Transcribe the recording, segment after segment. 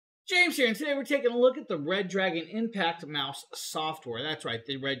James here, and today we're taking a look at the Redragon Impact Mouse software. That's right,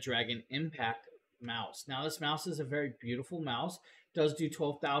 the Redragon Impact Mouse. Now, this mouse is a very beautiful mouse. It does do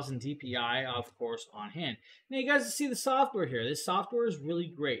 12,000 DPI, of course, on hand. Now, you guys see the software here. This software is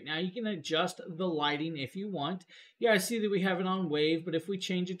really great. Now, you can adjust the lighting if you want. You guys see that we have it on wave, but if we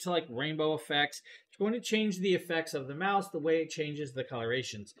change it to like rainbow effects, it's going to change the effects of the mouse, the way it changes the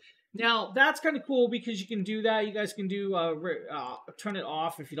colorations. Now, that's kind of cool because you can do that. You guys can do turn it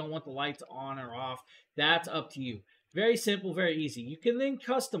off if you don't want the lights on or off. That's up to you. Very simple, very easy. You can then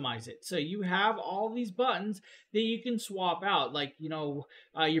customize it. So you have all these buttons that you can swap out, like, you know,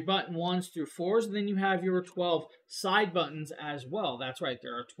 your button 1s through 4s, and then you have your 12 side buttons as well. That's right,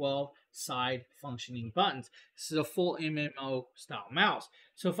 there are 12 side functioning buttons. This is a full MMO style mouse.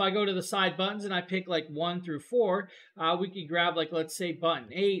 So if I go to the side buttons and I pick like 1 through 4, we could grab like, let's say button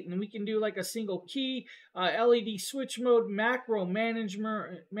 8, and we can do like a single key, LED switch mode, macro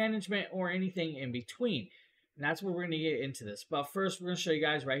management, or anything in between. And that's where we're going to get into this. But first, we're going to show you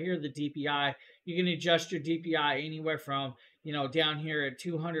guys right here the DPI. You can adjust your DPI anywhere from, you know, down here at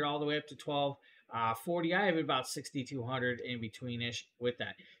 200 all the way up to 1240. I have it about 6200 in between-ish with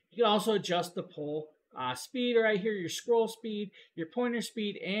that. You can also adjust the pull speed right here, your scroll speed, your pointer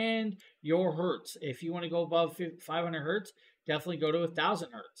speed, and your hertz. If you want to go above 500 hertz, definitely go to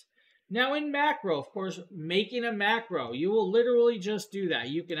 1000 hertz. Now in macro, of course, making a macro, you will literally just do that.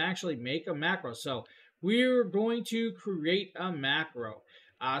 You can actually make a macro. So we're going to create a macro.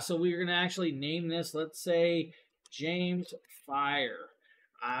 So we're going to actually name this, let's say, James Fire.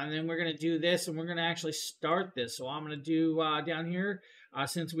 And then we're going to do this, and we're going to actually start this. So I'm going to do down here,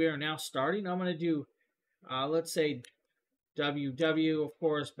 since we are now starting, I'm going to do, let's say, WW, of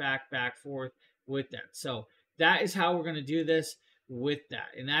course, back, forth with that. So that is how we're going to do this with that.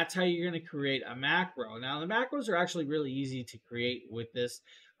 And that's how you're going to create a macro. Now, the macros are actually really easy to create with this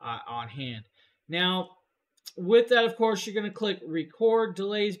on hand. Now, with that, of course, you're going to click record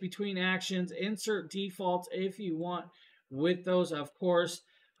delays between actions, insert defaults if you want with those, of course.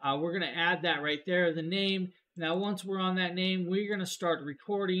 We're going to add that right there, the name. Now, once we're on that name, we're going to start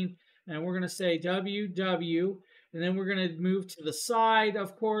recording, and we're going to say WW, and then we're going to move to the side,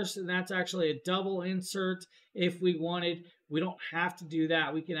 of course, and that's actually a double insert if we wanted. We don't have to do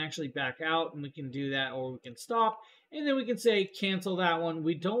that. We can actually back out, and we can do that, or we can stop, and then we can say cancel that one.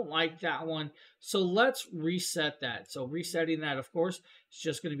 We don't like that one, so let's reset that. So resetting that, of course, is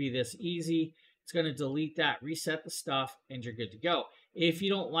just going to be this easy. It's going to delete that, reset the stuff, and you're good to go. If you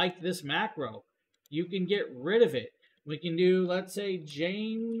don't like this macro, you can get rid of it. We can do, let's say,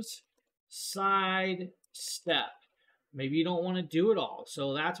 James side step. Maybe you don't want to do it all.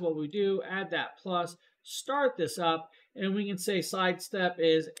 So that's what we do. Add that plus, start this up, and we can say side step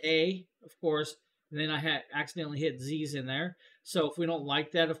is A, of course, and then I had accidentally hit Z's in there. So if we don't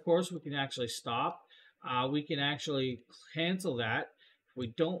like that, of course, we can actually stop. We can actually cancel that. If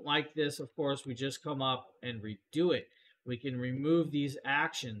we don't like this, of course, we just come up and redo it. We can remove these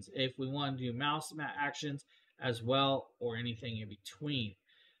actions if we want to do mouse actions as well, or anything in between.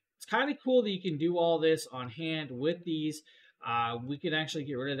 It's kind of cool that you can do all this on hand with these. We can actually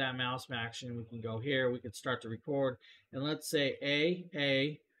get rid of that mouse action. We can go here. We can start to record. And let's say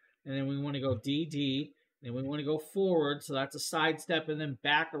A, and then we want to go D, and we want to go forward. So that's a side step, and then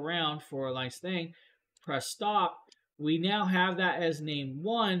back around for a nice thing. Press stop. We now have that as name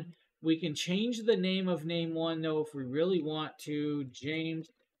 1. We can change the name of name 1, though, if we really want to. James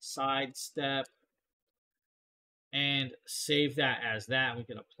sidestep, and save that as that. We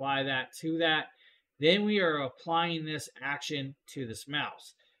can apply that to that. Then we are applying this action to this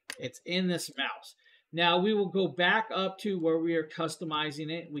mouse. It's in this mouse. Now we will go back up to where we are customizing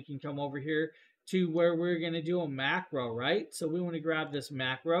it. We can come over here to where we're going to do a macro, right? So we want to grab this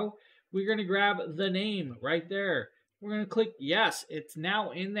macro. We're going to grab the name right there. We're going to click yes. It's now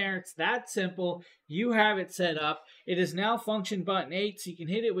in there. It's that simple. You have it set up. It is now function button 8, so you can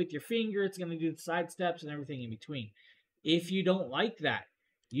hit it with your finger. It's going to do the side steps and everything in between. If you don't like that,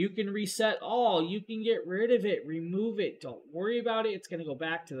 you can reset all. You can get rid of it, remove it. Don't worry about it. It's going to go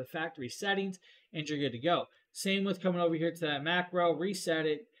back to the factory settings, and you're good to go. Same with coming over here to that macro, reset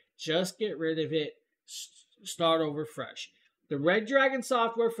it, just get rid of it, start over fresh. The Redragon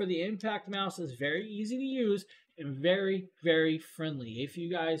software for the Impact Mouse is very easy to use and very, very friendly. If you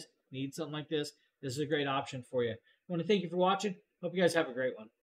guys need something like this, this is a great option for you. I want to thank you for watching. Hope you guys have a great one.